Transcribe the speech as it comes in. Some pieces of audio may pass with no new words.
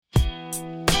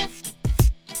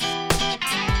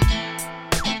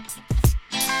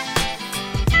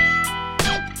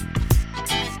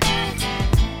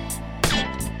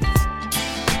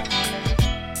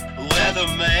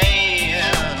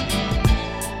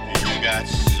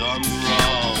I'm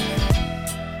wrong.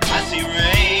 I see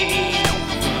rain,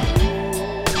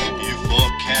 you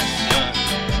forecast sun.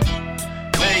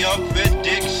 Where your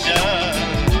predictions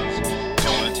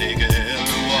gonna take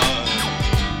everyone?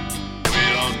 We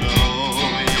don't know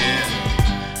yet,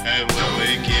 and when we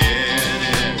get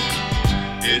it,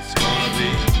 it's gonna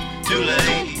be too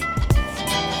late.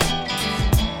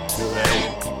 Too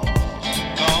late.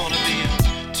 Gonna be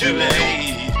too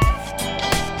late.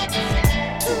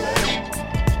 Too late.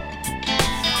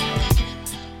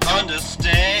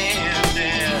 Understanding,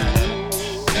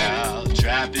 now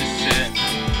trap is set.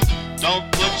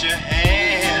 Don't put your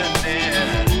hand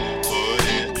in, put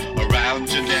it around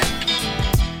your neck.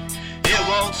 It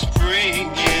won't spring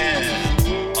in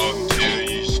until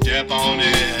you step on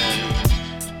it.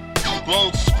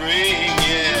 Won't spring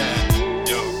in,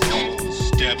 you're gonna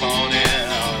step on it.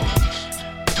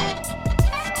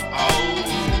 Oh,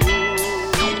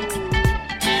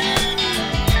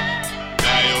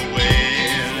 now you're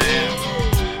wailing,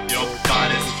 your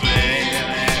body's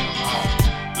flailing. Oh,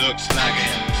 looks like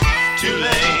it's too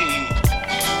late.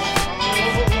 Oh,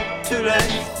 too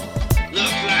late.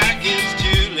 Look like it's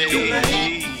too late. Too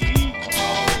late.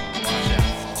 Oh, watch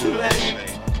out. Too late.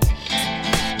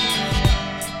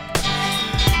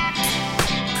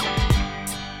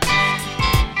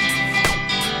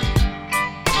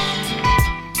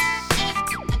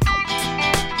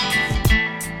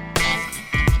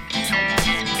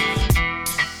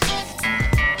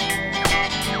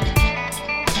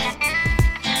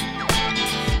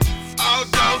 Oh,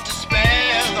 don't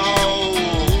despair though,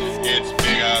 it's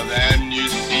bigger than you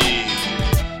see.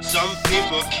 Some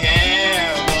people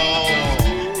care though,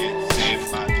 it's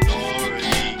a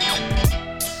minority.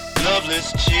 Loveless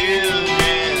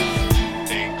children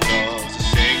think love's a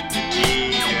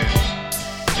sanctity.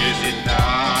 Is it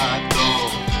not though?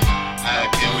 How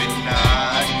can we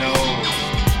not know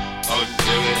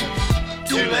until it's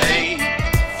too late?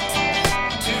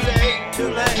 Too late, too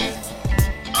late.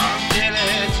 Until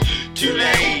it's too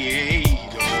late.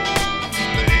 Oh,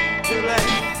 too late, too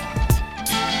late.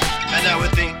 And now we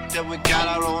think that we got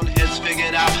our own heads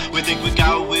figured out. We think we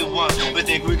got what we want. We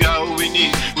think we got what we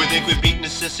need. We think we beat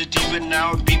necessity, but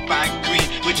now we're beat by greed.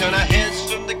 We turn our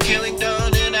heads from the killing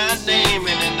done in our name,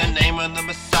 and in the name of the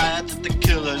Messiah that the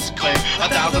killers claim.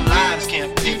 1,000 lives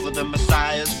can't pay for the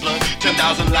Messiah's blood.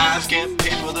 10,000 lives can't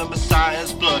pay for the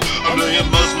Messiah's blood. 1 million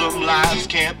Muslim lives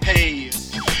can't pay.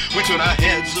 We turn our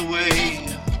heads away.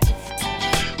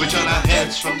 We turn our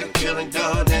heads from the killing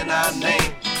done in our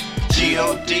name.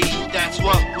 G.O.D., that's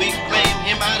what we claim.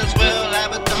 You might as well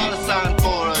have a dollar sign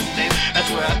for a name. That's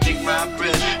where I take my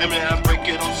bread, and then I break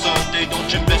it on Sunday.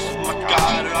 Don't you mess with my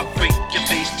God, or I'll break your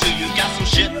face too. You got some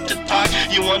shit to talk.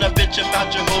 You wanna bitch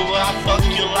about Jehovah? I'll fuck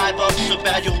your life up so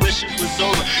bad you wish it was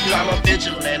over. 'Cause I'm a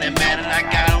vigilante man, and I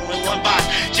got only one boss.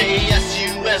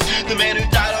 J-E-S-U-S, the man who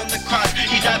died on the cross.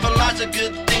 He died for lots of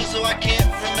good things, so I can't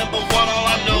remember one. All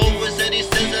I know is that he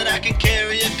says that I can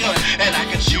carry a gun, and I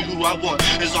can shoot who I want,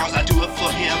 as long as I do it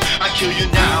for him. I kill you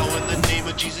now in the name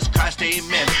of Jesus Christ,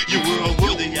 amen. You were a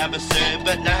worthy adversary,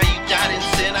 but now you died in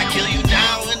sin. I kill you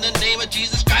now in the name of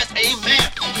Jesus Christ, amen.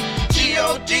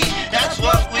 G.O.D., that's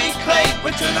what we claim.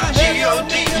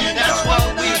 G.O.D., that's what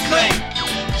we claim.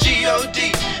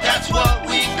 G.O.D., that's what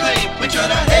we claim. We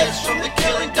turn our heads from the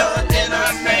killing done in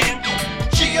our name.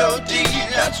 G.O.D.,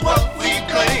 that's what we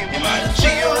claim.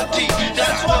 G.O.D.,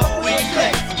 that's what we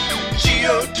claim.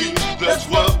 G.O.D., that's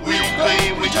what we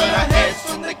claim. We turn our heads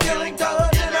from the killing done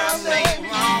in our name.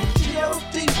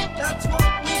 G.O.D., that's what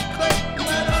we claim. We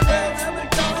turn our heads from the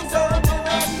killing done in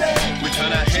our name. We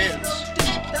turn our heads.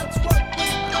 That's what we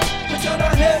claim. We turn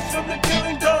our heads from the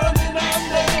killing done in our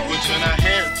name. We turn our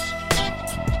heads.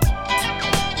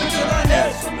 We turn our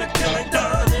heads from the killing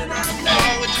done in our name.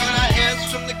 Oh, we turn our heads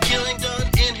from the killing done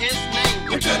in His name.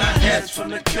 We turn our heads from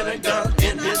the killing done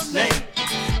in His name.